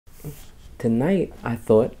Tonight, I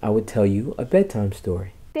thought I would tell you a bedtime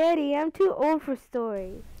story. Daddy, I'm too old for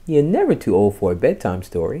stories. You're never too old for a bedtime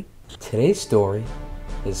story. Today's story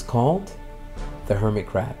is called The Hermit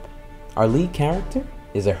Crab. Our lead character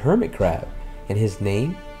is a hermit crab, and his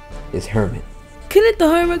name is Hermit. Couldn't the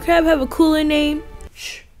hermit crab have a cooler name?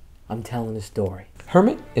 Shh, I'm telling the story.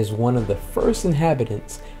 Hermit is one of the first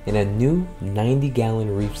inhabitants in a new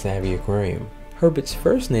 90-gallon reef-savvy aquarium. Hermit's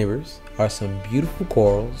first neighbors are some beautiful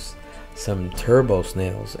corals, some turbo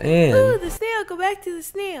snails, and... Ooh, the snail! Go back to the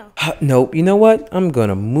snail! Nope, you know what? I'm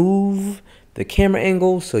gonna move the camera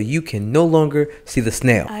angle so you can no longer see the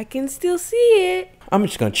snail. I can still see it. I'm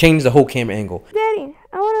just gonna change the whole camera angle. Daddy,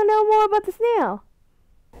 I want to know more about the snail.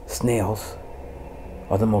 Snails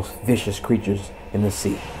are the most vicious creatures in the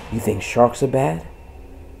sea. You think sharks are bad?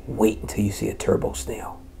 Wait until you see a turbo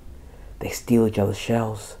snail. They steal each other's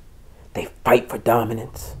shells. They fight for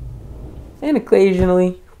dominance. And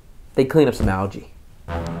occasionally, they clean up some algae.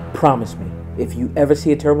 Promise me, if you ever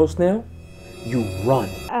see a turbo snail, you run.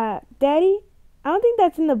 Daddy, I don't think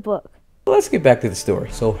that's in the book. Let's get back to the story.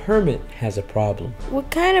 So Hermit has a problem. What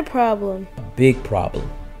kind of problem? A big problem.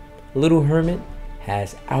 Little Hermit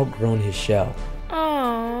has outgrown his shell.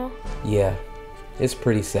 Aww. Yeah, it's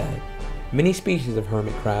pretty sad. Many species of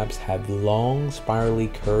hermit crabs have long, spirally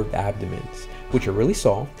curved abdomens, which are really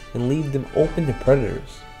soft and leave them open to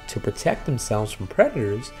predators. To protect themselves from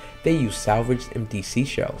predators, they use salvaged empty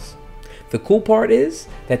seashells. The cool part is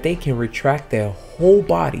that they can retract their whole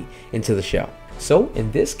body into the shell. So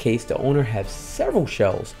in this case, the owner has several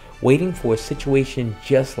shells waiting for a situation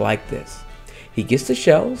just like this. He gets the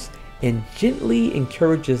shells and gently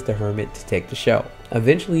encourages the hermit to take the shell.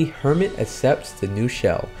 Eventually, Hermit accepts the new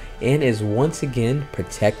shell and is once again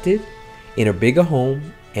protected in a bigger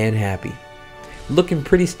home and happy. Looking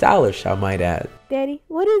pretty stylish, I might add. Daddy,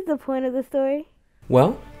 what is the point of the story?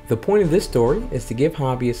 Well, the point of this story is to give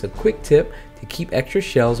hobbyists a quick tip to keep extra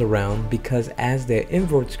shells around, because as their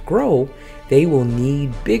inverts grow, they will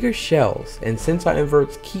need bigger shells. And since our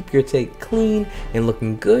inverts keep your tank clean and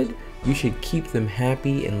looking good, you should keep them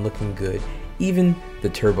happy and looking good, even the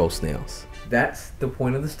turbo snails. That's the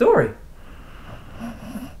point of the story. Must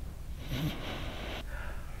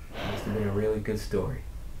have been a really good story.